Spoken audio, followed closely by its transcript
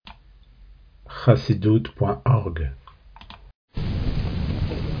chassidut.org.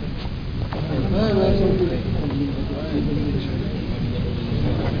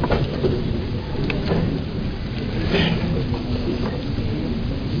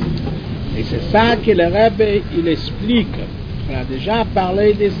 Et c'est ça que le Rebbe il explique. On a déjà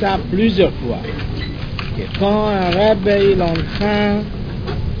parlé de ça plusieurs fois. Que quand un Rebbe il est en train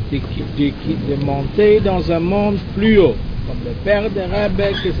de monter dans un monde plus haut, comme le père de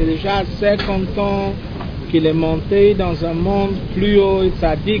Rebbe, qui c'est déjà 50 ans qu'il est monté dans un monde plus haut,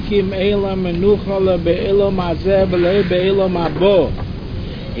 tzadikim elam menuchal be'elam hazeh be'elam habo.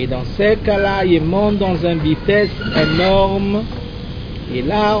 Et dans ces cas-là, il monte dans une vitesse énorme. Et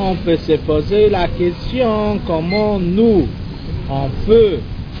là, on peut se poser la question comment nous, on peut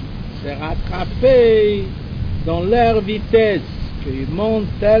se rattraper dans leur vitesse, qu'ils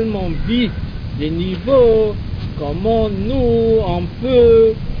montent tellement vite de niveau, comment nous, on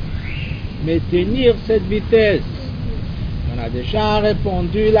peut maintenir cette vitesse. On a déjà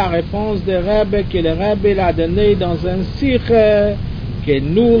répondu la réponse de Rebbe que le Rebbe l'a donné dans un sikh que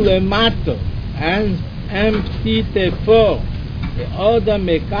nous le matons, un petit effort. ועוד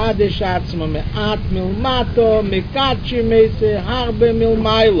מקדש עצמו מעט מלמטו, מקדשים איזה הרבה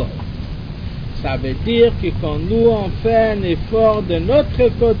מלמיילו. Ça veut dire que quand nous on fait un effort de notre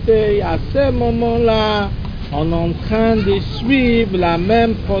côté, à ce moment-là, on est en train de suivre la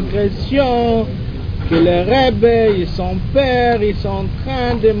même progression que le Rebbe et son père, ils sont en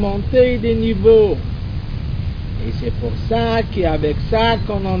train de monter des niveaux. Et c'est pour ça qu'avec ça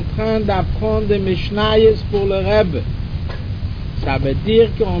qu'on est en train d'apprendre des Mishnayos pour le Rebbe. Ça veut dire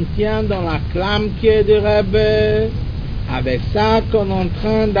qu'on tient dans la clamke du Rebbe, avec ça qu'on est en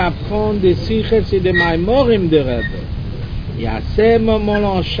train d'apprendre des siches et des maïmorim du Rebbe. Et à ce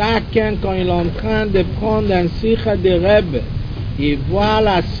moment-là, chacun, quand il est en train de prendre un siche du Rebbe, il voit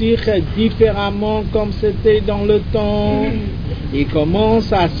la siche différemment comme c'était dans le temps. Et comment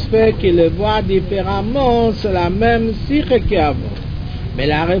ça se fait qu'il le voit différemment, c'est la même siche qu'avant. Mais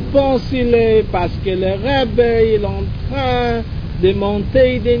la réponse, il est parce que le Rebbe, il est en train de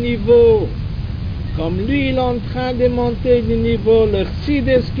monter des niveaux. Comme lui, il est en train de monter des niveaux, le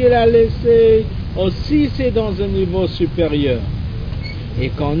chassidus qu'il a laissé, aussi c'est dans un niveau supérieur.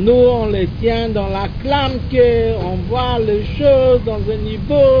 Et quand nous, on les tient dans la clamke, on voit les choses dans un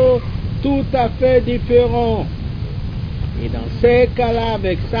niveau tout à fait différent. Et dans ces cas-là,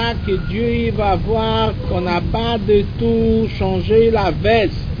 avec ça, que Dieu il va voir qu'on n'a pas de tout changé la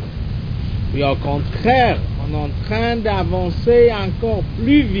veste. Et au contraire, on est en train d'avancer encore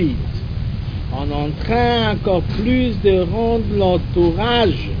plus vite. On est en train encore plus de rendre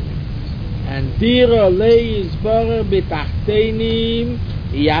l'entourage. Un dire les isbor betartenim.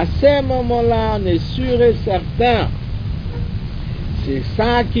 Et à ce moment-là, on est sûr et certain. C'est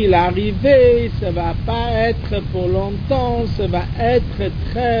ça qui est arrivé. Ça va pas être pour longtemps. Ça va être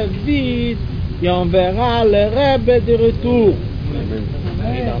très vite. Et on verra le Rebbe de retour.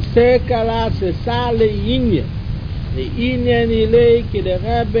 Et dans ces cas-là, c'est ça les ignes. Les ignes, il est que le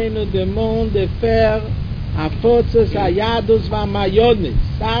Rebbe nous demande de faire à force Sayadus Vamayonis.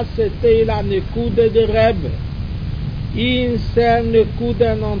 Ça, c'était la nekuda de Rebbe. Une seule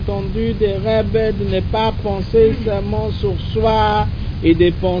nekuda entendu de Rebbe de ne pas penser seulement sur soi et de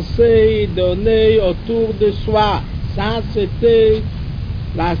penser et donner autour de soi. Ça, c'était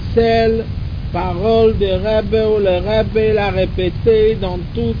la seule parole de Rebbe où le Rebbe l'a répété dans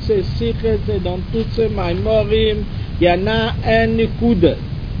toutes ces siches et dans toutes ces maïmorim, il y en a un nekuda.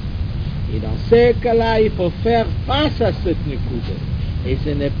 Et dans ces cas-là, il faut faire face à cette nekuda. Et ce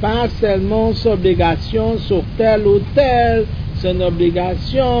n'est pas seulement une obligation sur tel ou tel, c'est une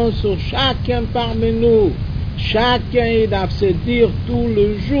obligation sur chacun parmi nous. Chacun il doit se dire tout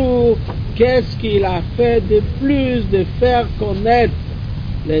le jour qu'est-ce qu'il a fait de plus de faire connaître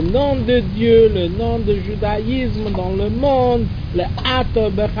le nom de Dieu, le nom du judaïsme dans le monde, le Ato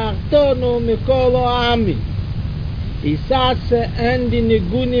Bechartono Mikolo Ami. Et ça, c'est un des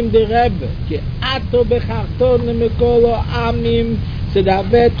nigunim de Rebbe, que Ato Bechartono Mikolo Ami, c'est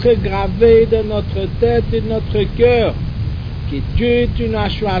d'être gravé dans notre tête et notre cœur, que Dieu, tu nous as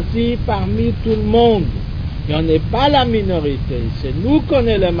choisi parmi tout le monde. Et on n'est pas la minorité, c'est nous qu'on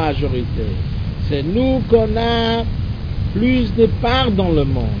est la majorité. C'est nous qu'on a plus de part dans le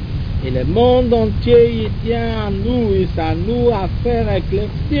monde. Et le monde entier, il tient à nous, et c'est à nous à faire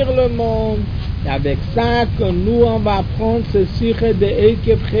éclaircir le monde. Et avec ça, que nous, on va prendre ce sikh de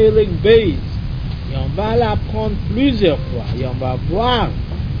Ekev Chelik Beis. Et on va l'apprendre plusieurs fois. Et on va voir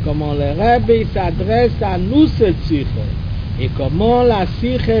comment le Rebbe s'adresse à nous, cette sikh. Et comment la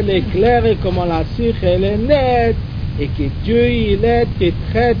sikh, elle est claire, et comment la sikh, elle est nette. et que Dieu il est que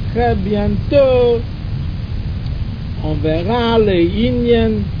très très bientôt on verra les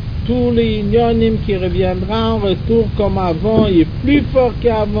Indiens, tous les Inyonim qui reviendront en retour comme avant et plus fort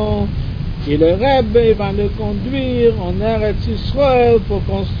qu'avant, et le Rebbe va nous conduire en Eretz Israël pour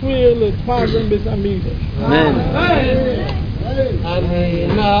construire le troisième Beth Amikdash. Amen. אני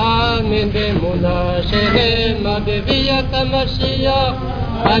מאמין באמונה שלמה בביאת המשיח,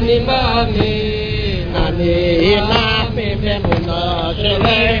 אני מאמין באמונה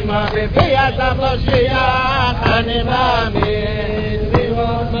שלמה בביאת המשיח, אני מאמין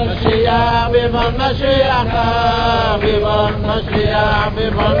בימות משיח, בימות משיח, בימות משיח,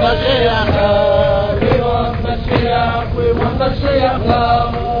 בימות משיח, בימות משיח, בימות משיח,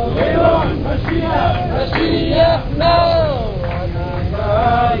 בימות משיח, משיח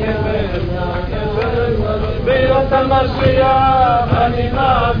ביאת המשיח, אני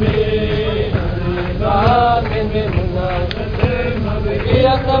מאמין באמונה שלמה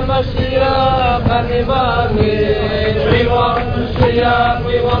בביאת המשיח, אני מאמין בימות משיח,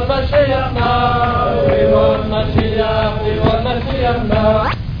 בימות משיח, בימות משיח, בימות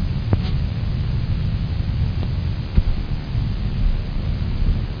משיח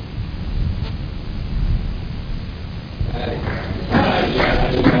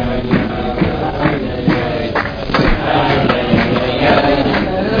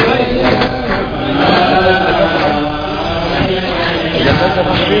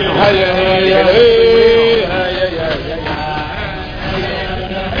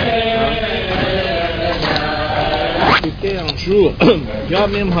un jour,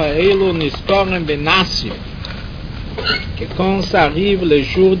 Yomim Ha'elu Niskorim Benassim, que quand ça arrive le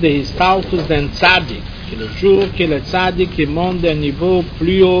jour des Histaltus d'un Tzadik, que le jour que le Tzadik qui monte d'un niveau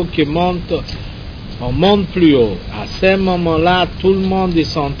plus haut, on monte plus haut. À ce moment-là, tout le monde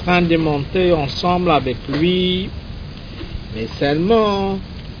est en train de monter ensemble avec lui, mais seulement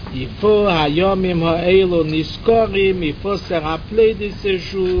il faut Hayomim Ha'elu Niskorim, il faut se rappeler de ce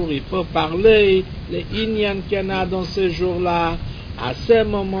jour, il faut parler les Inyan qu'il y en a dans ce jour-là. À ce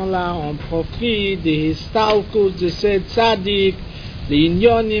moment-là, on profite des Histalkus de ce Tzadik, les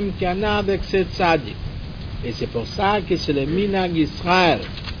Inyonim qu'il y en a avec ce Tzadik. Et c'est pour ça que c'est le Minag Israël,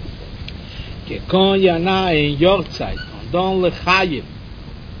 que quand il y en a un Yortzeit, on donne le Chayim.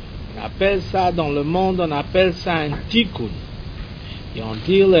 On appelle ça, dans le monde, on appelle ça un Tikkun. Et on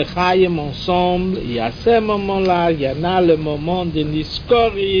dit le Chayim ensemble, et à ce moment-là, il y en a le moment de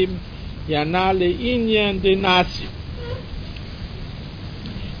Niskorim, il y en a les Inyan de Nassim.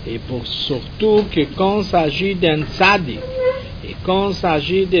 Et pour surtout que quand il s'agit d'un Tzadik, et quand il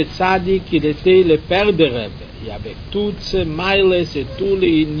s'agit de Tzadik, il était le père de Rebbe, et avec toutes ces miles et tous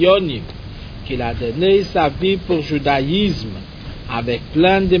les Inyonim, qu'il a donné sa vie pour le judaïsme, avec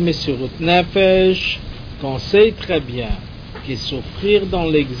plein de Mesirut Nefesh, qu'on sait très bien que souffrir dans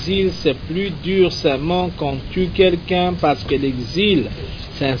l'exil c'est plus dur seulement quand on tue quelqu'un, parce que l'exil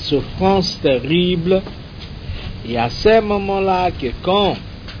c'est une souffrance terrible. Et à ce moment-là que quand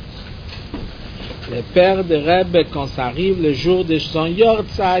le père de Rebbe, quand ça arrive le jour de son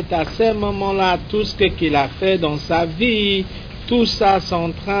Yortzeit, à ce moment-là tout ce qu'il a fait dans sa vie, tout ça c'est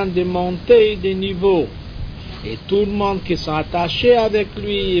en train de monter de niveau, et tout le monde qui sont attachés avec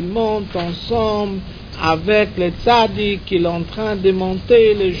lui, ils montent ensemble avec le tzaddik qu'il est en train de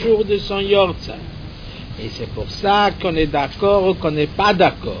monter le jour de son Yortzeit. Et c'est pour ça qu'on est d'accord ou qu'on n'est pas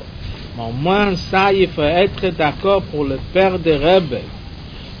d'accord. Mais au moins ça, il faut être d'accord pour le père de Rebbe,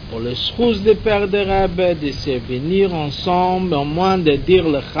 pour le schrous de père de Rebbe, de se venir ensemble, au moins de dire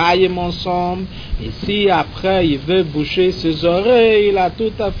le chayim ensemble. Et si après il veut boucher ses oreilles, il a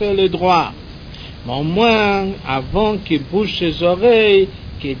tout à fait le droit. Mais au moins, avant qu'il bouche ses oreilles,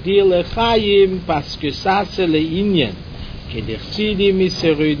 qu'il dise le chayim, parce que ça c'est le inyan. Que les Chsidim ils se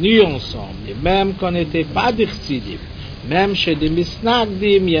réunissent ensemble, et même qu'on n'était pas des Chsidim, même chez des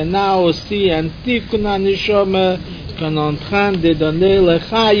Misnagdim, il y en a aussi un tikkun anishome qu'on est en train de donner le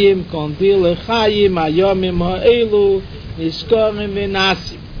Chayim, qu'on dit le Chayim, Ayomim Ha'elu, Niskorim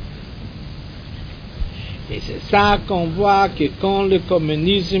Venassim. Et c'est ça qu'on voit que quand le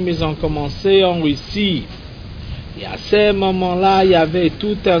communisme ils ont commencé en Russie, et à ce moment-là, il y avait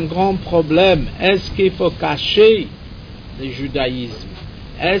tout un grand problème. Est-ce qu'il faut cacher le judaïsme?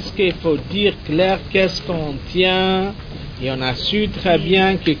 Est-ce qu'il faut dire clair qu'est-ce qu'on tient? Et on a su très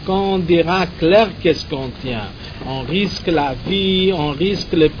bien que quand on dira clair qu'est-ce qu'on tient, on risque la vie, on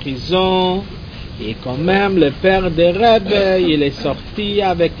risque la prison. Et quand même le père de Rebbe, il est sorti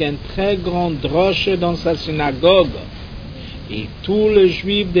avec un très grand droche dans sa synagogue. Et tous les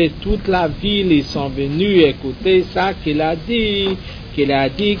Juifs de toute la ville, ils sont venus écouter ça qu'il a dit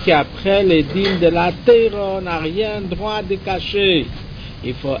qu'après les dîmes de la terre, on n'a rien droit de cacher.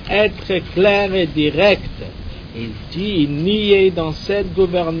 Il faut être clair et direct. Il dit, il nie dans ce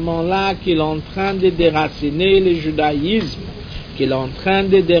gouvernement-là qu'il est en train de déraciner le judaïsme, qu'il est en train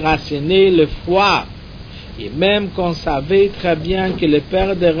de déraciner le foi. Et même qu'on savait très bien que le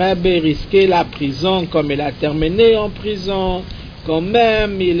père de Rebbe risquait la prison, comme il a terminé en prison, quand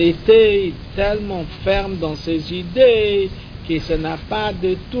même il était tellement ferme dans ses idées que ça n'a pas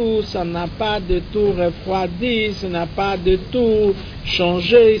de tout refroidi, ça n'a pas de tout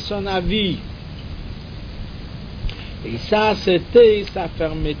changé son avis. Et ça, c'était sa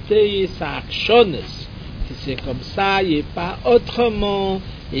fermeté et sa action. C'est comme ça, il n'y a pas autrement.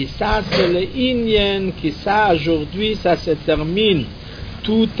 Et ça, c'est le Inyan, que ça, aujourd'hui, ça se termine.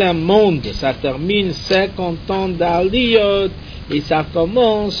 Tout un monde, ça termine 50 ans d'Aliyot, et ça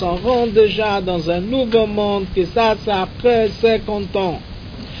commence, on rentre déjà dans un nouveau monde, que ça, c'est après 50 ans.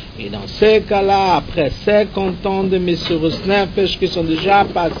 Et dans ces cas-là, après 50 ans de Messirus Nefesh, qui sont déjà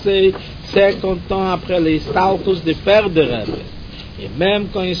passés 50 ans après les Stalkus de Père de Rebbe. Et même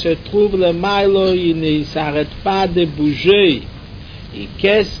quand il se trouve le Milo, il ne s'arrête pas de bouger. Et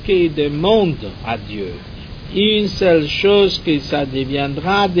qu'est-ce qu'il demande à Dieu? Une seule chose, que ça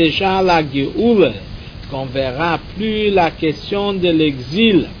deviendra déjà la Géoula, qu'on verra plus la question de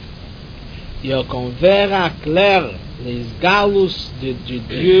l'exil, et qu'on verra clair les galus de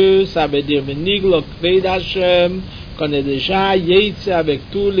Dieu, ça veut dire venir le Kved Hashem, qu'on est déjà yétse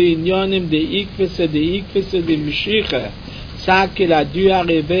avec tous les ignonim de Ikfes et de Mashiach. Ça qu'il a dû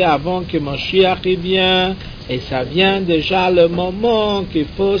arriver avant que Mashiach vienne, et ça vient déjà le moment qu'il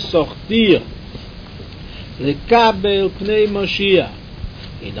faut sortir le Kabel Pnei Mashiach.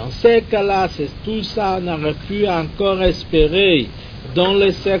 Et dans ces cas-là, c'est tout ça, on aurait pu encore espérer dans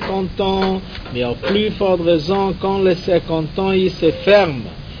les 50 ans, mais en plus forte raison, quand les 50 ans, ils se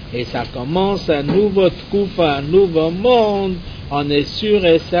ferment, et ça commence un nouveau trouf, un nouveau monde, on est sûr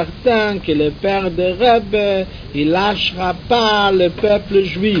et certain que le père de Rebbe, il lâchera pas le peuple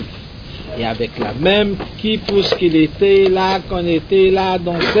juif. Et avec la même kifus qu'il était là, qu'on était là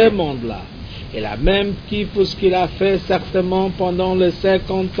dans ce monde-là, et la même kifus qu'il a fait certainement pendant les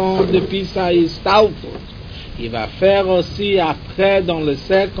 50 ans depuis sa Istalkut, il va faire aussi après dans les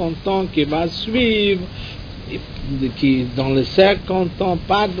 50 ans qui va suivre, qui dans les 50 ans,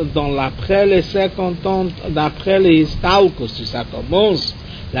 pas dans l'après les 50 ans d'après les Istalkut, si ça commence,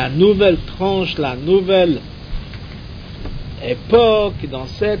 la nouvelle tranche, la nouvelle époque, dans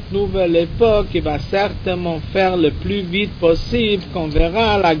cette nouvelle époque, il va certainement faire le plus vite possible qu'on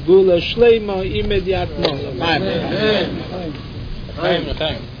verra la Goula Shleima immédiatement.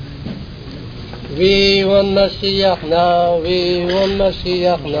 We want Mashiach now, we want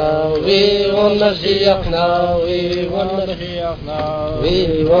Mashiach now, we want Mashiach now, we want Mashiach now,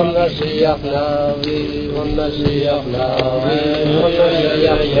 we want Mashiach now, we want Mashiach now, we want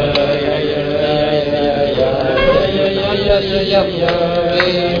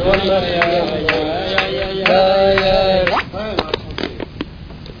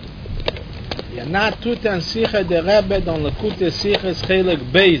Il y en a tout un sikh de Rebbe dans le coup de sikh Chelek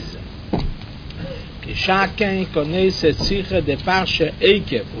Beis. Chacun connaît ce sikh de Parche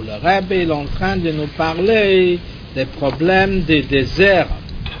Eikev, où le Rebbe est en train de nous parler des problèmes des déserts,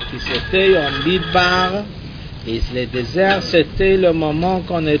 qui c'était en Midbar, et les déserts c'était le moment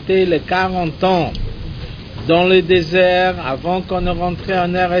qu'on était les 40 ans dans le désert, avant qu'on ne rentrait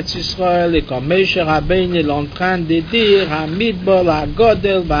en Eretz Israël, et comme Moshe Rabbeinu est en train de dire, à Midbar, à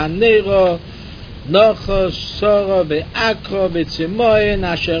Godel, à Nero, Nochos, Soro, Akro, Tzemoyen,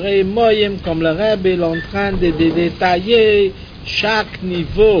 Asherei, Moyem, comme le Rebbe est en train de détailler chaque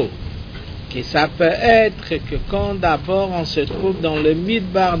niveau, que ça peut être que quand d'abord on se trouve dans le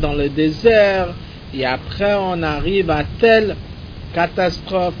Midbar, dans le désert, et après on arrive à telle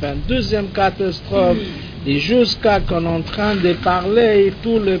catastrophe, une deuxième catastrophe, et jusqu'à qu'on est en train de parler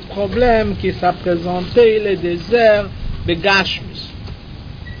tous les problèmes qui s'est présenté, le désert, Begashmus.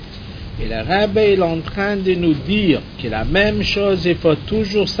 Et le Rebbe est en train de nous dire que la même chose, il faut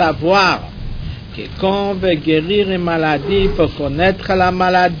toujours savoir que quand on veut guérir une maladie, il faut connaître la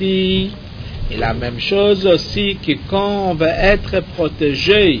maladie. Et la même chose aussi que quand on veut être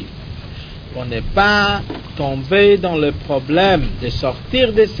protégé, on n'est pas tombé dans le problème de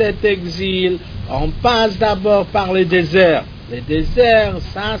sortir de cet exil, on passe d'abord par le désert. Le désert,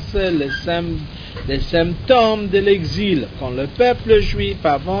 ça c'est les symptômes de l'exil. Quand le peuple juif,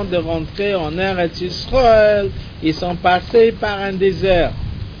 avant de rentrer en Eretz Israël, ils sont passés par un désert.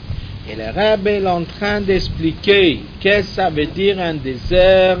 Et le Rebbe est en train d'expliquer qu'est-ce que ça veut dire un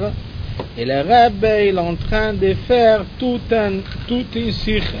désert. Et le Rebbe est en train de faire tout une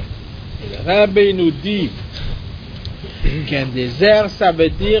sikha. Et le Rebbe nous dit qu'un désert, ça veut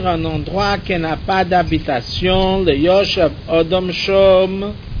dire un endroit qui n'a pas d'habitation, le Yoshev Odom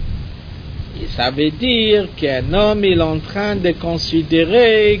Shom. Et ça veut dire qu'un homme est en train de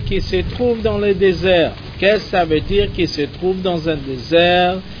considérer qu'il se trouve dans le désert. Qu'est-ce que ça veut dire qu'il se trouve dans un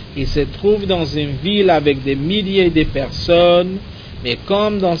désert? Il se trouve dans une ville avec des milliers de personnes, mais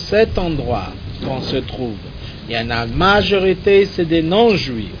comme dans cet endroit qu'on se trouve, il y en a la majorité, c'est des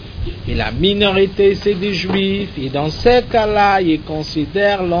non-juifs, et la minorité, c'est des juifs, et dans ce cas-là, ils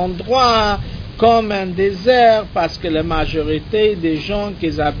considèrent l'endroit comme un désert, parce que la majorité des gens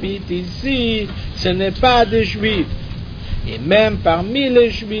qui habitent ici, ce n'est pas des juifs. Et même parmi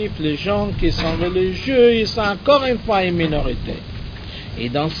les juifs, les gens qui sont religieux, ils sont encore une fois une minorité. Et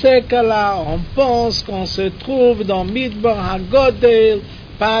dans ce cas-là, on pense qu'on se trouve dans Midbar HaGodel,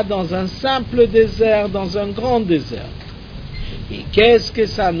 pas dans un simple désert, dans un grand désert. Et qu'est-ce que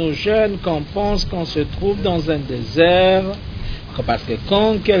ça nous gêne qu'on pense qu'on se trouve dans un désert? Parce que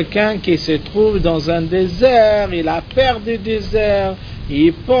quand quelqu'un qui se trouve dans un désert, il a peur du désert,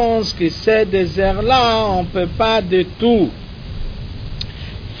 il pense que ce désert-là, on ne peut pas du tout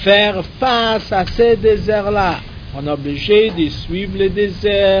faire face à ce désert-là. On est obligé de suivre le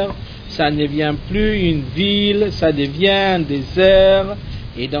désert, ça ne devient plus une ville, ça devient un désert,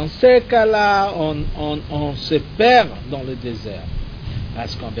 et dans ce cas-là, on se perd dans le désert.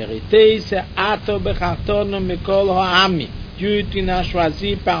 Parce qu'en vérité, c'est Ato Becharton Mekol Ha'ami. Dieu tu n'as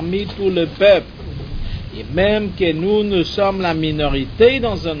choisi parmi tout le peuple. Et même que nous sommes la minorité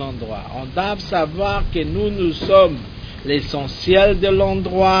dans un endroit, on doit savoir que nous sommes l'essentiel de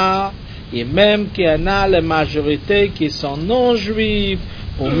l'endroit. Et même qu'il y en a la majorité qui sont non-juifs,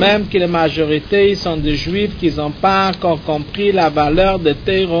 ou même que la majorité sont des juifs qui n'ont pas encore compris la valeur de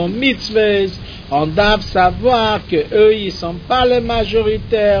Torah mitzvahs, on doit savoir que eux ils sont pas les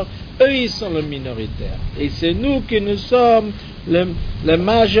majoritaires, eux ils sont les minoritaires. Et c'est nous qui nous sommes les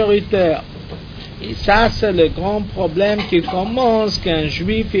majoritaires. Et ça c'est le grand problème qui commence, qu'un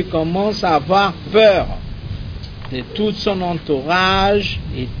juif il commence à avoir peur de tout son entourage,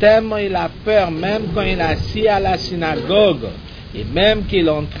 et tellement il a peur, même quand il est assis à la synagogue, et même qu'il est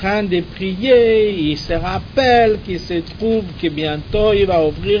en train de prier, il se rappelle qu'il se trouve que bientôt il va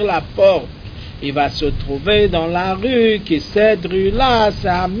ouvrir la porte, il va se trouver dans la rue, que cette rue-là, c'est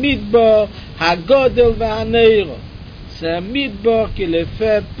un midbar, HaGodel ve'Haneir. C'est un midbar qui le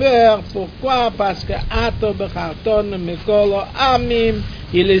fait peur. Pourquoi? Parce que Ato Becharton Mekol Amim,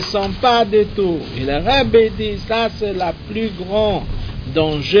 ils ne sont pas du tout. Et le Rebbe dit, ça c'est la plus grand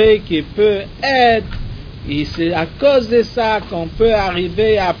danger qui peut être. Et c'est à cause de ça qu'on peut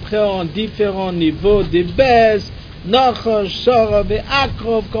arriver après en différents niveaux de baisse, Nochosh, Sorov et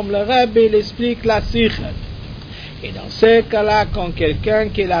Akrov, comme le Rebbe l'explique la Sikha. Et dans ce cas-là, quand quelqu'un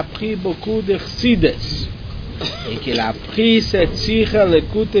qui a pris beaucoup de Chsides, et qu'il a pris cette Sikha,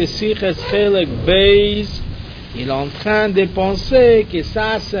 l'écoute Sikha Chelek Beis, il est en train de penser que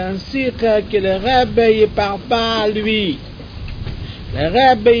ça c'est un Sikha que le Rebbe ne parle pas à lui. Le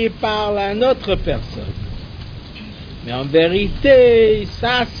Rebbe il parle à une autre personne. Mais en vérité,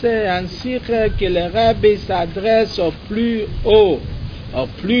 ça c'est un Sikha que le Rebbe s'adresse au plus haut, au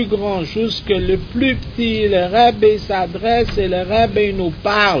plus grand, jusque le plus petit. Le Rebbe s'adresse et le Rebbe nous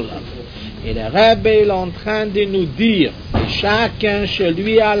parle. Et le Rebbe est en train de nous dire, et chacun chez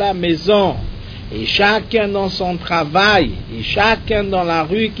lui à la maison, et chacun dans son travail, et chacun dans la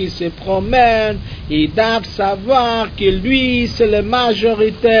rue qui se promène, ils doivent savoir que lui c'est le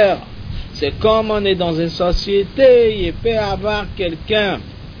majoritaire. C'est comme on est dans une société, il peut y avoir quelqu'un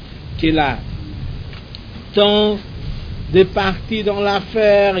qui a tant de parties dans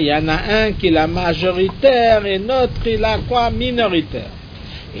l'affaire, il y en a un qui est la majoritaire et l'autre il a quoi? Minoritaire.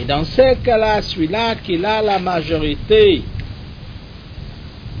 Et dans ce cas-là, celui-là qui a la majorité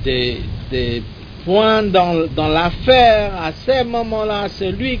des points dans l'affaire, à ce moment-là,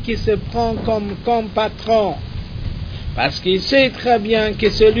 c'est lui qui se prend comme patron. Parce qu'il sait très bien que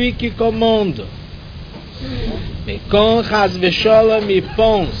c'est lui qui commande. Mais quand Chas v'Sholom il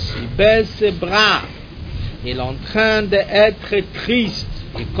pense, il baisse ses bras, il est en train d'être triste.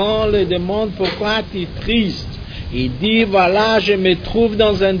 Et quand on lui demande pourquoi tu es triste, il dit, voilà, je me trouve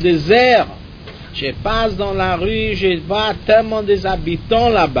dans un désert. Je passe dans la rue, je vois tellement des habitants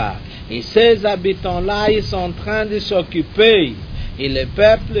là-bas. Et ces habitants-là, ils sont en train de s'occuper. Et le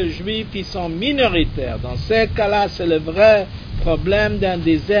peuple juif, ils sont minoritaires. Dans ce cas-là, c'est le vrai problème d'un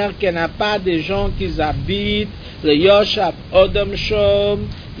désert, qu'il n'y a pas de gens qui habitent, le Yoshav Odom Shom.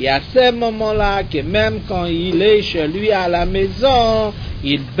 Et à ce moment-là, que même quand il est chez lui à la maison,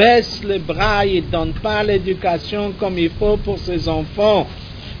 il baisse les bras, il ne donne pas l'éducation comme il faut pour ses enfants.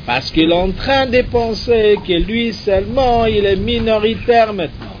 Parce qu'il est en train de penser que lui seulement, il est minoritaire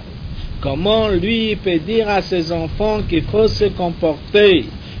maintenant. Comment lui peut dire à ses enfants qu'il faut se comporter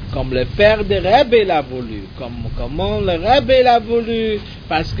comme le père de Rebbe l'a voulu, comment le Rebbe l'a voulu,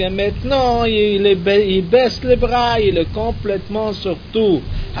 parce que maintenant il baisse les bras, il est complètement surtout,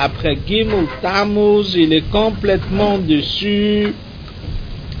 après Gimel Tammuz, il est complètement dessus,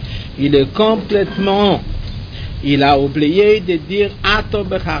 il a oublié de dire Ato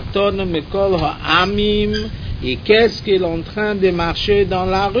becharton mekol ha'amim. Et qu'est-ce qu'il est en train de marcher dans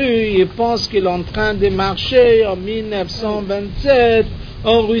la rue? Il pense qu'il est en train de marcher en 1927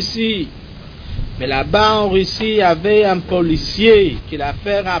 en Russie. Mais là-bas en Russie, il y avait un policier qui l'a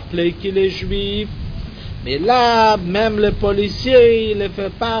fait rappeler qu'il est juif. Mais là, même le policier, il ne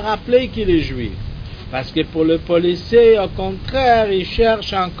fait pas rappeler qu'il est juif. Parce que pour le policier, au contraire, il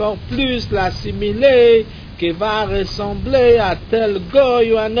cherche encore plus l'assimiler, qui va ressembler à tel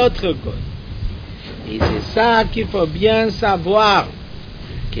goy ou à un autre goy. Et c'est ça qu'il faut bien savoir,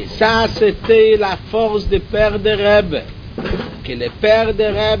 que ça c'était la force du père de Rebbe, que le père de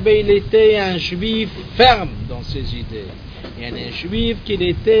Rebbe il était un juif ferme dans ses idées, et un juif qui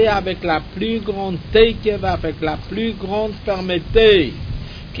était avec la plus grande tekev, avec la plus grande fermeté,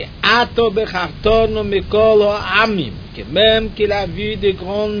 que Ato becharton mekol ha'amim, que même qu'il a vu de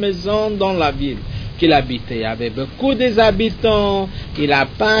grandes maisons dans la ville qu'il habitait, avec beaucoup des habitants, il n'a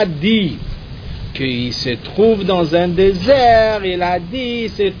pas dit qu'il se trouve dans un désert, il a dit il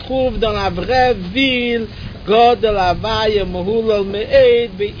se trouve dans la vraie ville, God la vaille mohul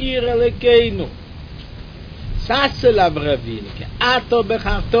me'ed be'ir elekeinu. Ça c'est la vraie ville, que Ato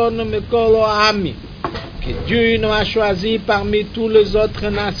becharton mekol ha'amim, que Dieu nous a choisi parmi toutes les autres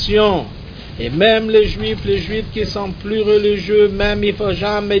nations. Et même les juifs qui sont plus religieux, même il ne faut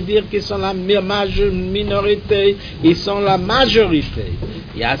jamais dire qu'ils sont la minorité, ils sont la majorité.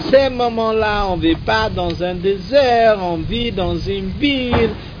 Et à ce moment-là, on ne vit pas dans un désert, on vit dans une ville,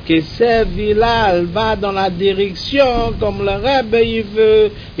 que cette ville-là, elle va dans la direction comme le Rebbe il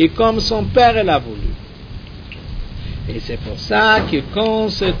veut, et comme son père elle a voulu. Et c'est pour ça que quand on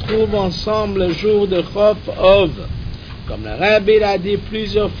se trouve ensemble le jour de Chof Ov, comme le Rebbe a dit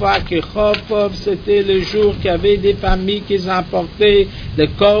plusieurs fois que Chof Ov c'était le jour qu'il y avait des familles qui apportaient le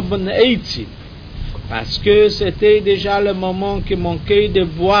Korban Eitzim, parce que c'était déjà le moment qui manquait de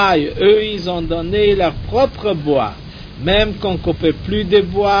bois, et eux ils ont donné leur propre bois, même qu'on ne coupait plus de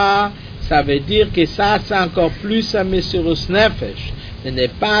bois, ça veut dire que ça c'est encore plus un Messirus Nefesh, de ne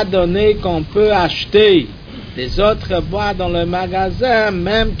pas donner qu'on peut acheter des autres bois dans le magasin,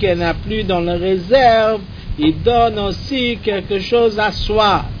 même qu'il n'y en a plus dans la réserve, il donne aussi quelque chose à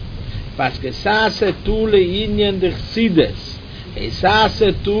soi. Parce que ça, c'est tous les inyan de Chsides. Et ça,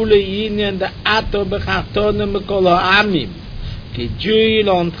 c'est tous les inyan de Ato becharton mekol ha'amim. Que Dieu est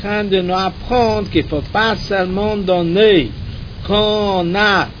en train de nous apprendre qu'il ne faut pas seulement donner quand on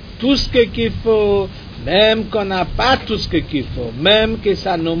a tout ce qu'il faut, même qu'on n'a pas tout ce qu'il faut, même que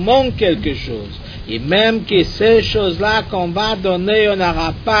ça nous manque quelque chose. Et même que ces choses-là qu'on va donner, on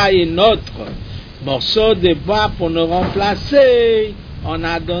n'aura pas un autre morceau de bois pour nous remplacer. On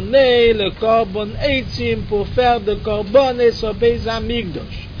a donné le Korban Eitzim pour faire de Korban et Sobez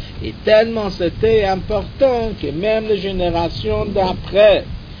Amigdosh. Et tellement c'était important que même les générations d'après,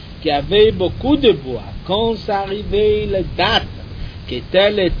 qui avaient beaucoup de bois, quand ça arrivait les dates, que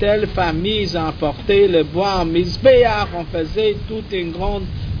telle et telle famille a apporté le bois en Mizbeach, on faisait toute une grande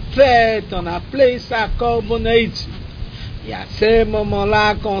fête, on appelait ça Korban Eitzim. Et à ce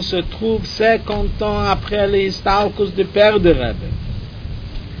moment-là qu'on se trouve 50 ans après l'Histalkus du père de Rebbe.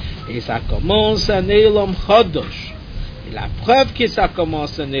 Et ça commence à Neilom Chodosh. Et la preuve que ça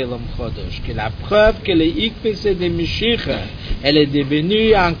commence à Neilom Chodosh, que la preuve que les Ikpes de Mishicha, elle est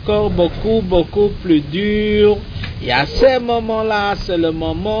devenue encore beaucoup plus dure. Et à ce moment-là, c'est le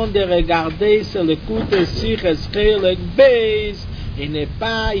moment de regarder sur le coup de Sir Esreel Beis et ne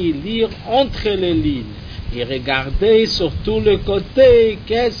pas y lire entre les lignes. Et regardez sur tous les côtés,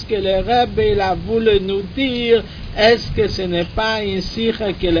 qu'est-ce que le Rebbe a voulu nous dire. Est-ce que ce n'est pas ainsi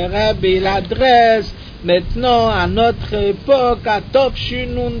que le Rebbe adresse maintenant à notre époque, à Tov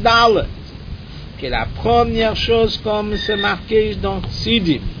Shinun Dalet, que la première chose, comme c'est marqué dans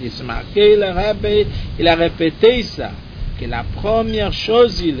Sidim, c'est marqué, le Rebbe, il a répété ça, que la première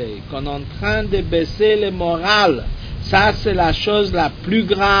chose, il est qu'on est en train de baisser le moral. Ça, c'est la chose la plus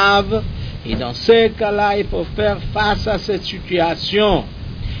grave. Et dans ce cas-là, il faut faire face à cette situation.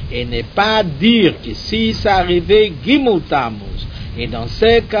 et ne pas dire que si ça arrivait Gimel Tammuz, et dans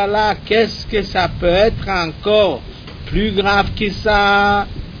ces cas-là, qu'est-ce que ça peut être encore plus grave que ça?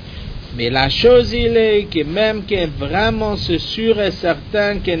 Mais la chose il est que même que vraiment c'est sûr et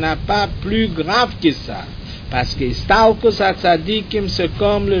certain qu'il n'a pas plus grave que ça. Parce que Stalkos Hatzadikim, c'est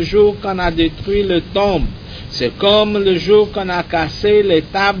comme le jour qu'on a détruit le tombe. C'est comme le jour qu'on a cassé les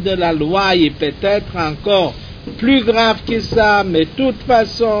tables de la loi, et peut-être encore plus grave que ça. Mais de toute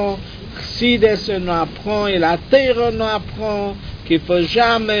façon, Chassidus nous apprend et la terre nous apprend qu'il ne faut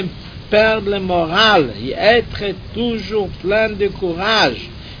jamais perdre le moral et être toujours plein de courage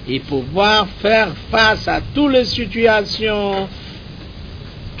et pouvoir faire face à toutes les situations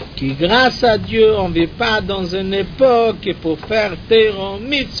qui, grâce à Dieu, on ne vit pas dans une époque et pour faire terre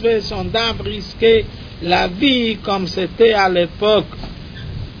mitzvah, on doit risquer la vie comme c'était à l'époque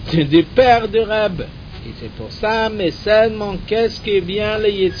du père de Reb. Et c'est pour ça, mais seulement qu'est-ce qui vient le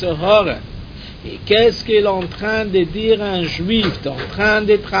Yetzirah? Et qu'est-ce qu'il est en train de dire un juif en train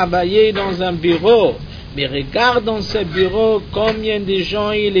de travailler dans un bureau? Mais regarde dans ce bureau combien de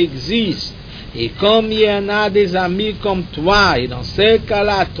gens il existe. Et combien il y en a des amis comme toi. Et dans ce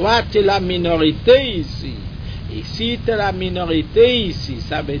cas-là, toi, tu es la minorité ici. Et si tu es la minorité ici,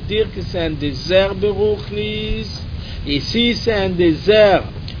 ça veut dire que c'est un désert Beruchnis. Et si c'est un désert,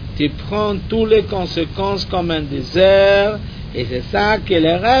 tu prends toutes les conséquences comme un désert. Et c'est ça que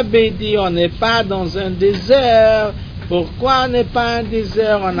le Rabbi dit, on n'est pas dans un désert. Pourquoi on n'est pas un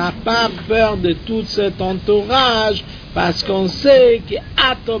désert? On n'a pas peur de tout cet entourage, parce qu'on sait que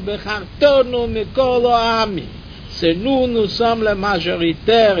c'est nous sommes les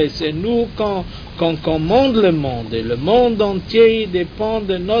majoritaires, et c'est nous qu'on commande le monde. Et le monde entier dépend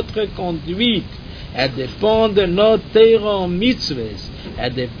de notre conduite. Elle dépend de notre terre en mitzvahs.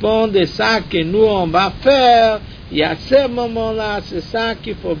 Elle dépend de ça que nous on va faire. Et à ce moment-là, c'est ça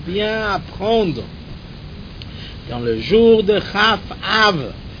qu'il faut bien apprendre. Dans le jour de Chaf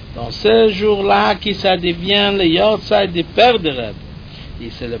Av, dans ce jour-là qui ça devient le Yortzeit du Père de Reb. Et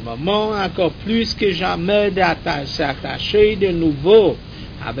c'est le moment encore plus que jamais de s'attacher de nouveau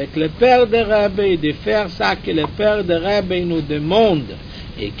avec le Père de Reb et de faire ça que le Père de Reb nous demande.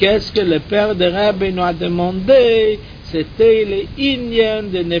 Et qu'est-ce que le Père de Reb nous a demandé? C'était l'inyan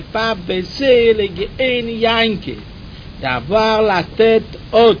de ne pas baisser les Yanke, d'avoir la tête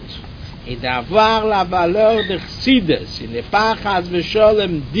haute et d'avoir la valeur de Chassidus. Il n'est pas Chas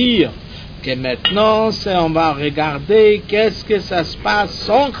v'Sholem dire que maintenant on va regarder qu'est-ce que ça se passe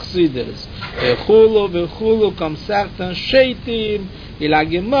sans Chassidus. V'chulu comme certains sheitim, et la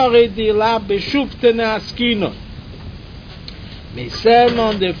Gemara dit là, b'shuftene askino. Mais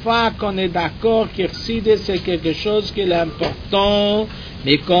seulement des fois qu'on est d'accord que Chassidus c'est quelque chose qui est important,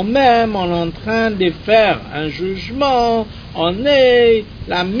 mais quand même on est en train de faire un jugement, on est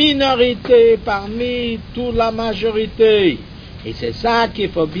la minorité parmi toute la majorité. Et c'est ça qu'il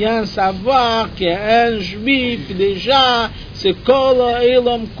faut bien savoir, qu'un juif déjà c'est Kol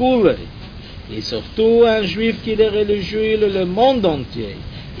Ha'olam Kulei. Et surtout un juif qui est religieux le monde entier.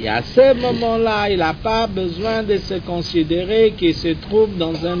 Et à ce moment-là, il n'a pas besoin de se considérer qu'il se trouve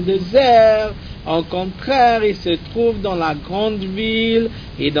dans un désert. Au contraire, il se trouve dans la grande ville.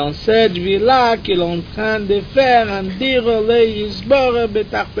 Et dans cette ville-là, qu'il est en train de faire un dire le Yisbor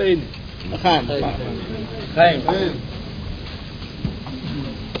Betarpeni.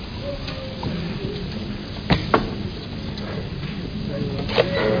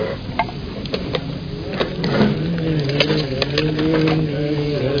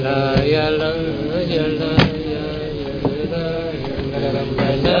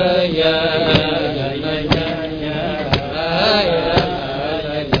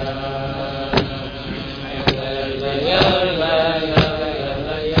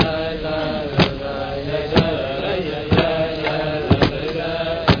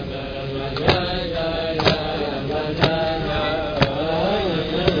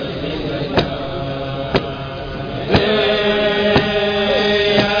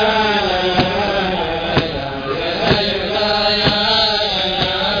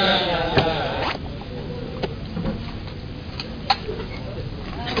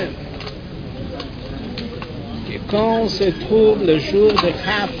 Quand se trouve le jour de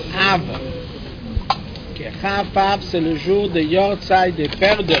Chaf Av, que Chaf Av c'est le jour de Yortzeit de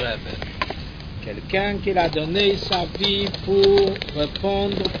Père de Reb, quelqu'un qui a donné sa vie pour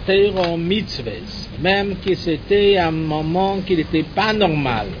répondre terre en mitzvahs, même que c'était un moment qui n'était pas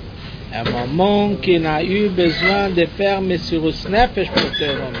normal, un moment qu'il a eu besoin de faire Messirus Nefesh pour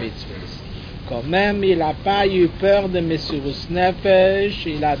terre en mitzvahs. Quand même, il n'a pas eu peur de Messirus Nefesh,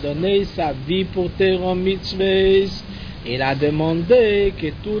 il a donné sa vie pour terre en mitzvahs, Il a demandé que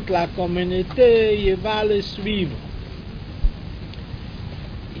toute la communauté va le suivre.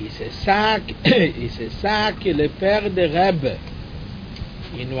 Et c'est ça que le père de Rebbe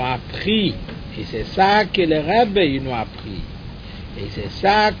il nous a appris. Et c'est ça que le Rebbe il nous a appris. Et c'est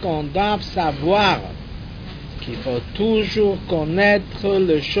ça qu'on doit savoir, qu'il faut toujours connaître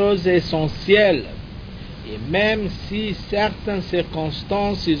les choses essentielles. Et même si certaines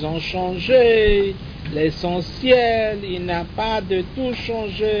circonstances ils ont changé, l'essentiel, il n'a pas de tout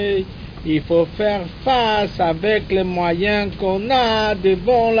changé. Il faut faire face avec les moyens qu'on a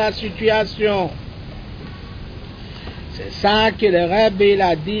devant la situation. C'est ça que le Rebbe il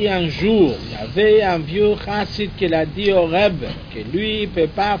a dit un jour. Il y avait un vieux chassid qui a dit au Rebbe que lui il ne peut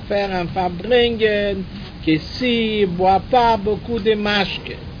pas faire un Farbrenguen, que s'il ne boit pas beaucoup de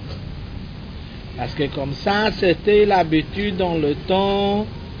mashke. Parce que comme ça, c'était l'habitude dans le temps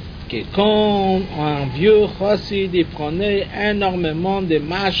que quand un vieux chassid il prenait énormément de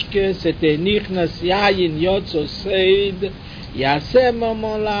mashke, c'était nichnas yayin yotzo seid. Et à ce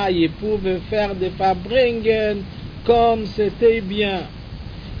moment-là, il pouvait faire des Farbrenguen comme c'était bien.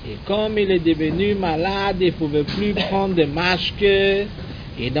 Et comme il est devenu malade, il ne pouvait plus prendre de mashke.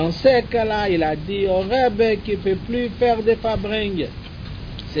 Et dans ce cas-là, il a dit au Rebbe qu'il ne peut plus faire de Farbrenguen.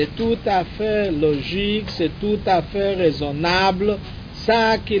 C'est tout à fait logique, c'est tout à fait raisonnable,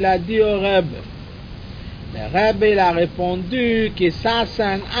 ça qu'il a dit au Rebbe. Le Rebbe il a répondu que ça c'est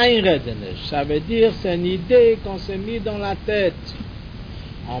un Einredenisch, ça veut dire c'est une idée qu'on s'est mis dans la tête.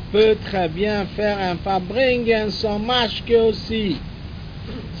 On peut très bien faire un Farbrenguen sans mashke aussi.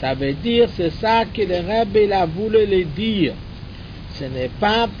 Ça veut dire, c'est ça que le Rebbe il a voulu le dire. Ce n'est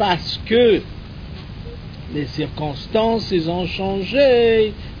pas parce que les circonstances ils ont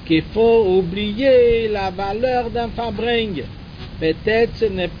changé qu'il faut oublier la valeur d'un Farbrenguen. Peut-être ce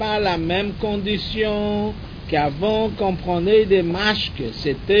n'est pas la même condition qu'avant qu'on prenait des mashke.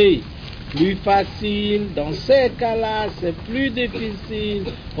 C'était plus facile. Dans ces cas-là, c'est plus difficile.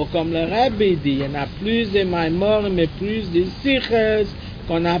 Ou comme le Rebbe dit, il y en a plus de maïmor, mais plus de siches,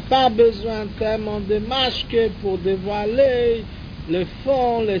 qu'on n'a pas besoin tellement de mashke pour dévoiler le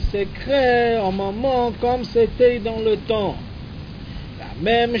fond, le secret, au moment comme c'était dans le temps.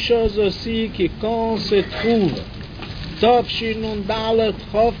 La même chose aussi que quand on se trouve, Tov Shinun Dalet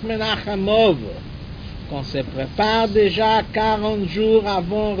Chof Menachemov, qu'on se prépare déjà 40 jours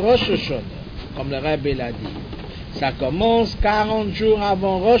avant Rosh Hashanah, comme le Rebbe l'a dit. Ça commence 40 jours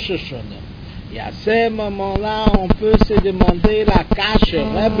avant Rosh Hashanah. Et à ce moment-là, on peut se demander la cache,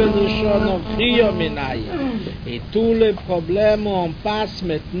 Rebbe Lushon Chriyo Minayi. Et tous les problèmes où on passe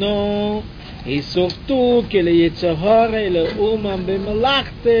maintenant, et surtout que le Yetzirah et le Oumam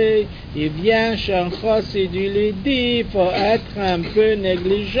Bemelachte, il vient chez un chassid, il lui dit, il faut être un peu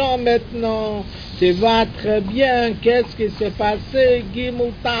négligent maintenant. Tu vois très bien qu'est-ce qui s'est passé,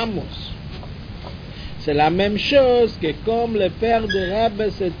 Gimel Tammuz. C'est la même chose que comme le père de Rebbe,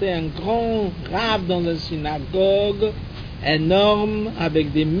 c'était un grand rave dans une synagogue, énorme,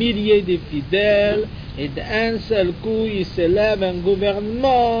 avec des milliers de fidèles, et d'un seul coup, il s'élève un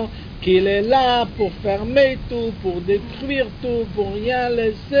gouvernement qu'il est là pour fermer tout, pour détruire tout, pour rien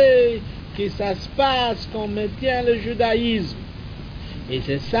laisser, que ça se passe comme maintient le judaïsme. Et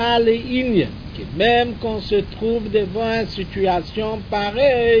c'est ça les ignes, que même quand on se trouve devant une situation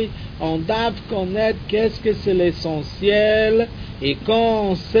pareille, on doit connaître qu'est-ce que c'est l'essentiel, et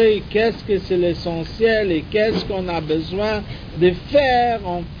quand on sait qu'est-ce que c'est l'essentiel et qu'est-ce qu'on a besoin de faire,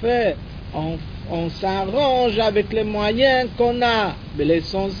 on fait, on s'arrange avec les moyens qu'on a. Mais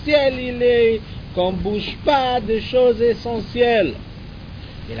l'essentiel, il est qu'on ne bouge pas des choses essentielles.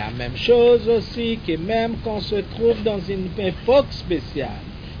 Et la même chose aussi, que même quand on se trouve dans une époque spéciale,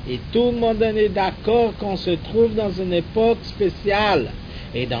 et tout le monde est d'accord qu'on se trouve dans une époque spéciale,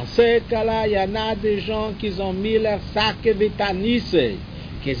 et dans ce cas-là, il y en a des gens qui ont mis leur sac et vétanisse,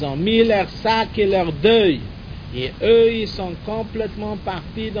 qui ont mis leur sac et leur deuil, et eux, ils sont complètement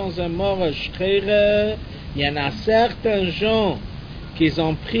partis dans un morage. Il y en a certains gens qui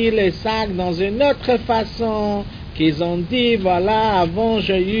ont pris les sacs dans une autre façon, qu'ils ont dit, voilà, avant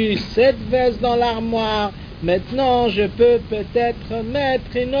j'ai eu 7 vestes dans l'armoire, maintenant je peux peut-être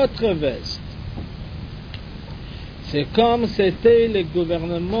mettre une autre veste. C'est comme c'était le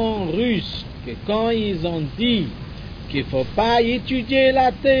gouvernement russe, que quand ils ont dit qu'il ne faut pas étudier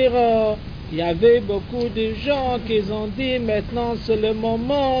la terre, il y avait beaucoup de gens qui ont dit, maintenant c'est le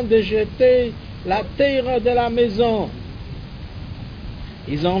moment de jeter la terre de la maison.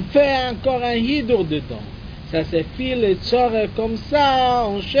 Ils ont fait encore un hidour dedans. Ça se fait le tzor comme ça,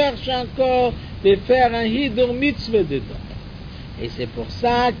 on cherche encore de faire un hidur mitzvah dedans. Et c'est pour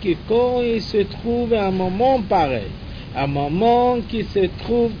ça que quand il se trouve à un moment pareil, un moment qui se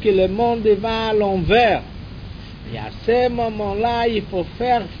trouve que le monde va à l'envers. Et à ce moment-là, il faut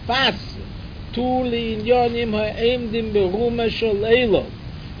faire face tous les inyonim ha'emdim berume shel Elot.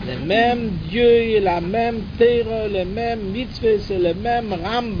 Le même Dieu et la même terre, le même mitzvah, c'est le même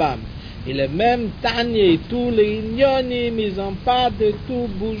Rambam. Et le même Tanya et tous les inyonim, ils n'ont pas de tout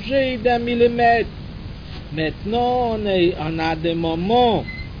bougé d'un millimètre. Maintenant, on a des moments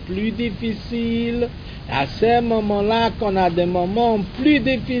plus difficiles. À ce moment-là, qu'on a des moments plus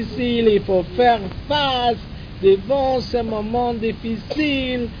difficiles, il faut faire face devant ces moments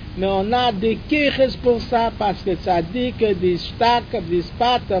difficiles, mais on a des queches pour ça, parce que ça dit que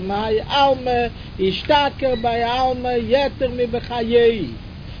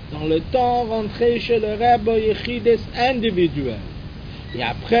dans le temps rentré chez le Rebbe, Yechides individuel. Et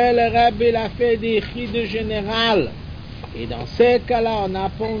après, le Rebbe, il a fait des Yechides générales. Et dans ces cas-là, on a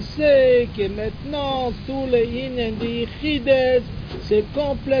pensé que maintenant, tous les Inyan des Yechides, c'est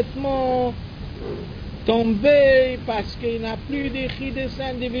complètement tombé parce qu'il n'y a plus de Yechides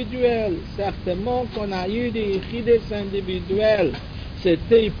individuels. Certainement qu'on a eu des Yechides individuels.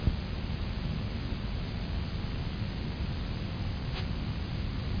 C'était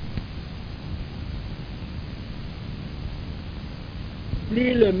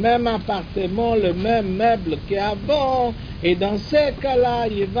plus le même appartement, le même meuble qu'avant, et dans ces cas-là,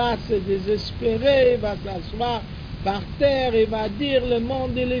 il va se désespérer, il va s'asseoir par terre et va dire le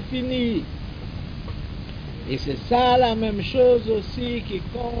monde il est fini. Et c'est ça la même chose aussi que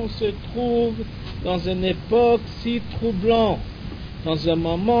quand on se trouve dans une époque si troublante, dans un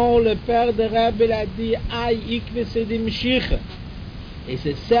moment où le père de Rebbe a dit Aïe, ikve sedim shich. Et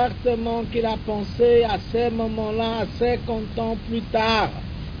c'est certainement qu'il a pensé à ce moment-là, à 50 ans plus tard,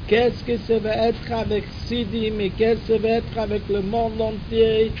 qu'est-ce que ça va être avec Sidim et qu'est-ce que ça va être avec le monde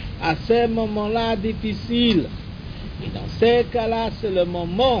entier à ce moment-là difficile. Et dans ces cas-là, c'est le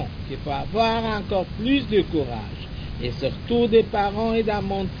moment qu'il faut avoir encore plus de courage. Et surtout des parents et de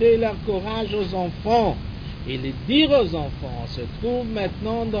montrer leur courage aux enfants. Et de dire aux enfants, on se trouve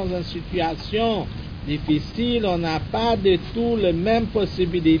maintenant dans une situation difficile, on n'a pas du tout les mêmes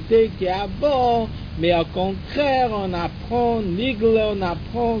possibilités qu'avant, mais au contraire, on apprend Nigle, on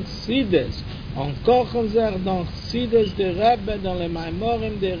apprend Sides. Encore dans Sides de Rebbe, dans les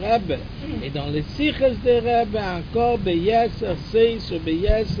Maimorim de Rebbe, et dans les Siches de Rebbe, encore Beyeser Seis ou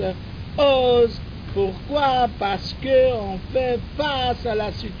Beyeser Oz. Pourquoi? Parce qu'on fait face à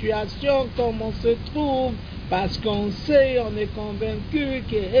la situation comme on se trouve, parce qu'on sait, on est convaincu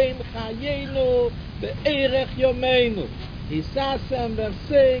que Heim Chayenu Be'erech Yomeinu. Et ça, c'est un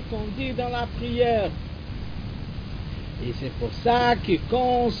verset qu'on dit dans la prière. Et c'est pour ça que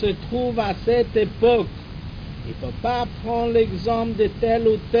quand on se trouve à cette époque, il ne faut pas prendre l'exemple de tel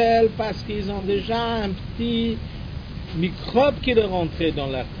ou tel parce qu'ils ont déjà un petit microbe qui est rentré dans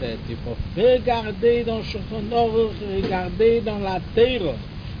leur tête. Il faut regarder dans Shulchan Aruch, regarder dans la terre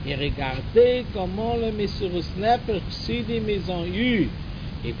et regarder comment le Messirus Nefesh Chassidim ils ont eu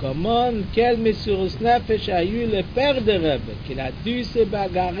et comment quel Messirus Nefesh a eu le père de Rebbe, qu'il a dû se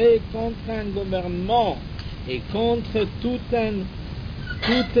bagarrer contre un gouvernement et contre toute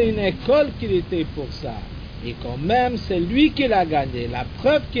une école qu'il était pour ça. Et quand même, c'est lui qui l'a gagné. La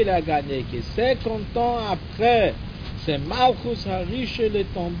preuve qu'il a gagné, que 50 ans après, c'est Malchus Harish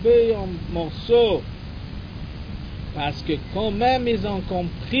est tombé en morceaux. Parce que quand même, ils ont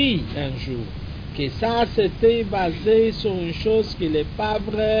compris un jour que ça, c'était basé sur une chose qui n'est pas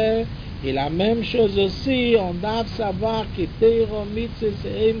vraie. Et la même chose aussi, on doit savoir que Teiro Mitzvah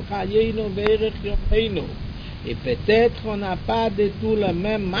Seim Chayenu Ve'erech Yomeinu. Et peut-être on n'a pas du tout le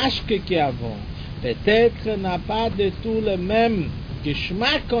même mashke qu'avant. Peut-être on n'a pas du tout le même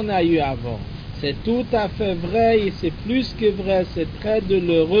geschmack qu'on a eu avant. C'est tout à fait vrai et c'est plus que vrai. C'est très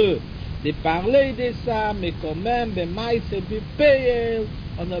douloureux de parler de ça, mais quand même,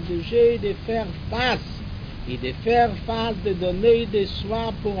 on est obligé de faire face. Et de faire face, de donner des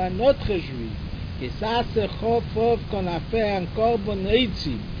soins pour un autre juif. Et ça, c'est Chof qu'on a fait encore bon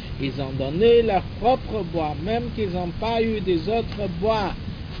Eitzi. Ils ont donné leur propre bois, même qu'ils n'ont pas eu des autres bois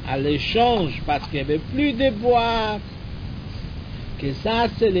à l'échange, parce qu'il n'y avait plus de bois. Que ça,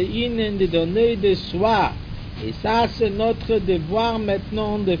 c'est le inen de donner des soins. Et ça, c'est notre devoir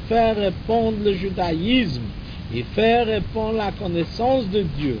maintenant de faire répondre le judaïsme et faire répondre la connaissance de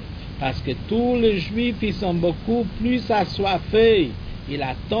Dieu. Parce que tous les juifs, ils sont beaucoup plus assoiffés. Ils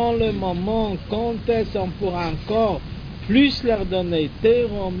attendent le moment quand est-ce qu'on pourra encore plus leur donner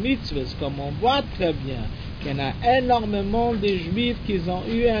Teiro Mitzvahs, comme on voit très bien qu'il y en a énormément de juifs qui ont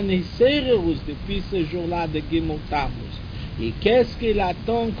eu un Isserus depuis ce jour-là de Gimel Tammuz. Et qu'est-ce qu'il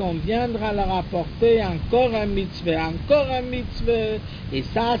attend qu'on viendra leur apporter encore un mitzvah, et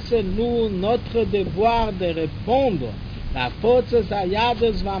ça c'est nous, notre devoir de répondre. La faute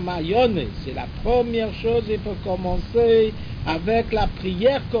Sayados Vamayone, c'est la première chose, il faut commencer avec la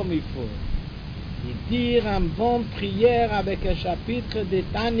prière comme il faut. Et dire une bonne prière avec un chapitre de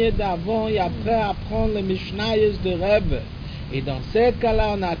Tanya d'avant et après apprendre le Mishnayos de Rebbe. Et dans ce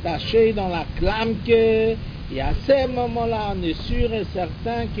cas-là, on est attaché dans la clamque, et à ce moment-là, on est sûr et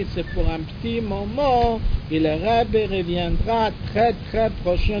certain que c'est pour un petit moment, et le Rebbe reviendra très très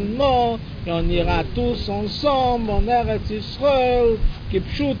prochainement, et on ira tous ensemble en Eretz Yisrael, qui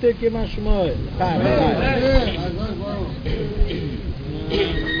pshut et qui mashmoel.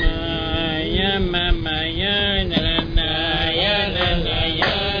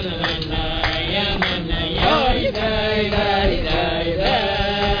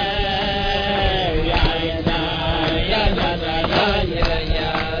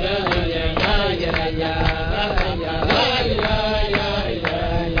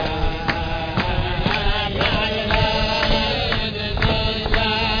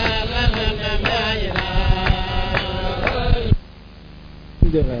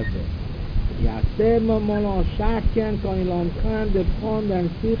 De Rebbe. Et à ce moment-là, chacun, quand il est en train de prendre un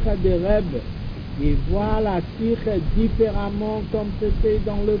sikha de Rebbe, il voit la sikha différemment comme c'était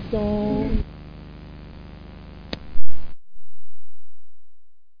dans le temps.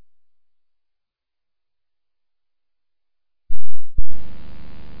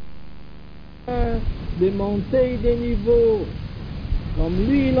 De monter des niveaux. Comme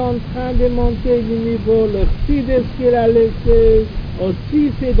lui, il est en train de monter du niveau, le petit de ce qu'il a laissé,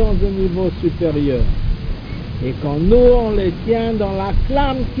 aussi c'est dans un niveau supérieur. Et quand nous, on les tient dans la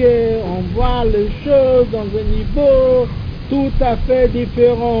flamme, on voit les choses dans un niveau tout à fait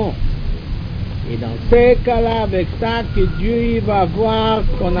différent. Et dans ces cas-là, avec ça, que Dieu il va voir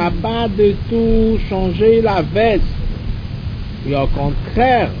qu'on n'a pas de tout changé la veste. Et au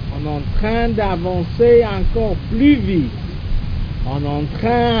contraire, on est en train d'avancer encore plus vite. On est en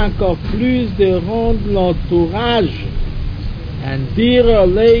train encore plus de rendre l'entourage. Et dire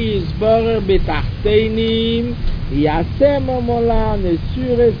Leisborer Betartenim, et à ce moment-là, on est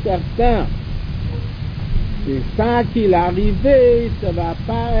sûr et certain. C'est ça qui est arrivé, ça va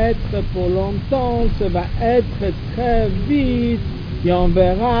pas être pour longtemps, ça va être très vite, et on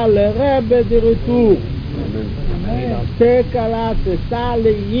verra le Rebbe de retour. Et dans ce cas-là, c'est ça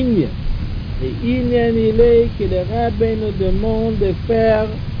les ignes. Et Inyan il est que le Rebbe nous demande de faire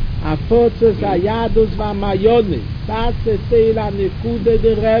à force Sayados Vamayone. Ça c'était la nekoude de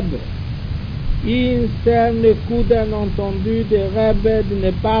Rebbe. Une seule nekoude entendu de Rebbe de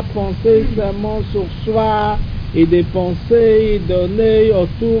ne pas penser seulement sur soi et de penser et donner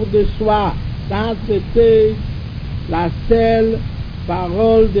autour de soi. Ça c'était la seule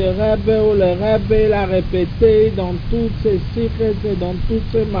parole de Rebbe où le Rebbe l'a répété dans toutes ses sikhes et dans toutes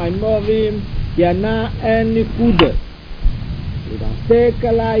ses maïmorim, il y en a un nikude. Et dans ces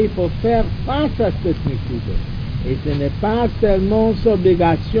cas-là, il faut faire face à cette nikude. Et ce n'est pas seulement une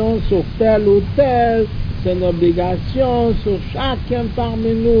obligation sur tel ou tel, c'est une obligation sur chacun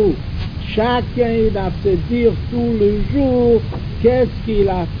parmi nous. Chacun il a se dire tous les jours qu'est-ce qu'il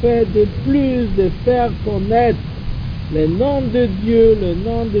a fait de plus de faire connaître le nom de Dieu, le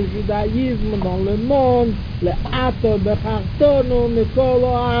nom du judaïsme dans le monde, le Ato Bechartono Mekolo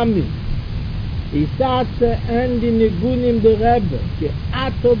Ami. Et ça, c'est un des nigunim de Rebbe, que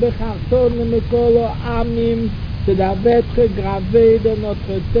Ato Bechartono Mekolo Ami, c'est d'être gravé dans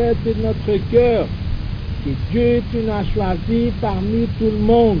notre tête et notre cœur, que Dieu tu nous as choisi parmi tout le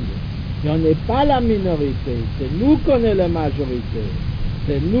monde. Et on n'est pas la minorité, c'est nous qu'on est la majorité,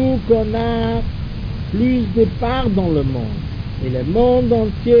 c'est nous qu'on a plus de part dans le monde. Et le monde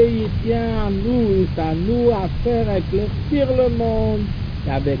entier, il tient à nous, c'est à nous à faire éclaircir le monde.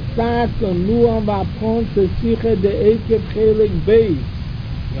 Et avec ça, que nous, on va prendre ce sikh de Ekeprelik Beis.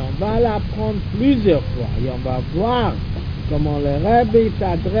 Et on va l'apprendre plusieurs fois. Et on va voir comment le Rebbe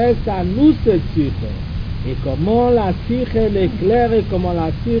s'adresse à nous, ce sikh. Et comment la sikh elle est claire et comment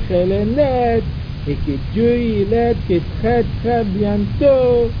la sikh elle est nette. Et que Dieu, il est que très très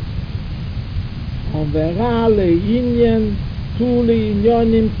bientôt, on verra les Inyan, tous les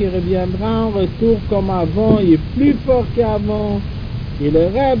Inyanim qui reviendront en retour comme avant et plus fort qu'avant. Et le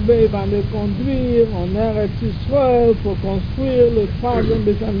Rebbe va nous conduire en Eretz Yisrael pour construire le troisième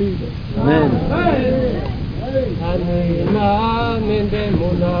Bétamide. Amen. אני מאמין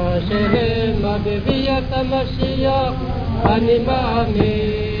באמונה שלמה בביאת המשיח. אני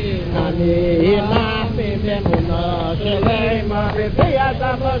מאמין באמונה שלמה בביאת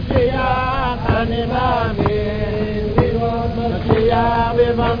המשיח. אני מאמין want Mashiach, we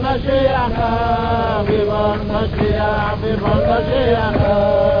want Mashiach now. We want Mashiach, we want Mashiach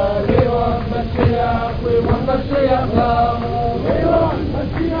now. We want Mashiach, we want Mashiach now. We want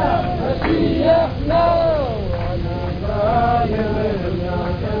Mashiach, Mashiach now.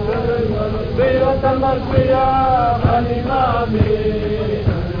 We want Mashiach, Ani Mami.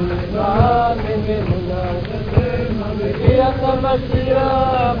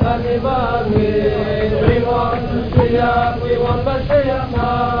 Mashiach, Ani Mami. We want Mashiach, we want Mashiach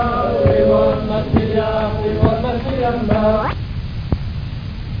now. We want Mashiach, we want Mashiach now.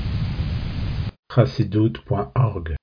 Chassidut.org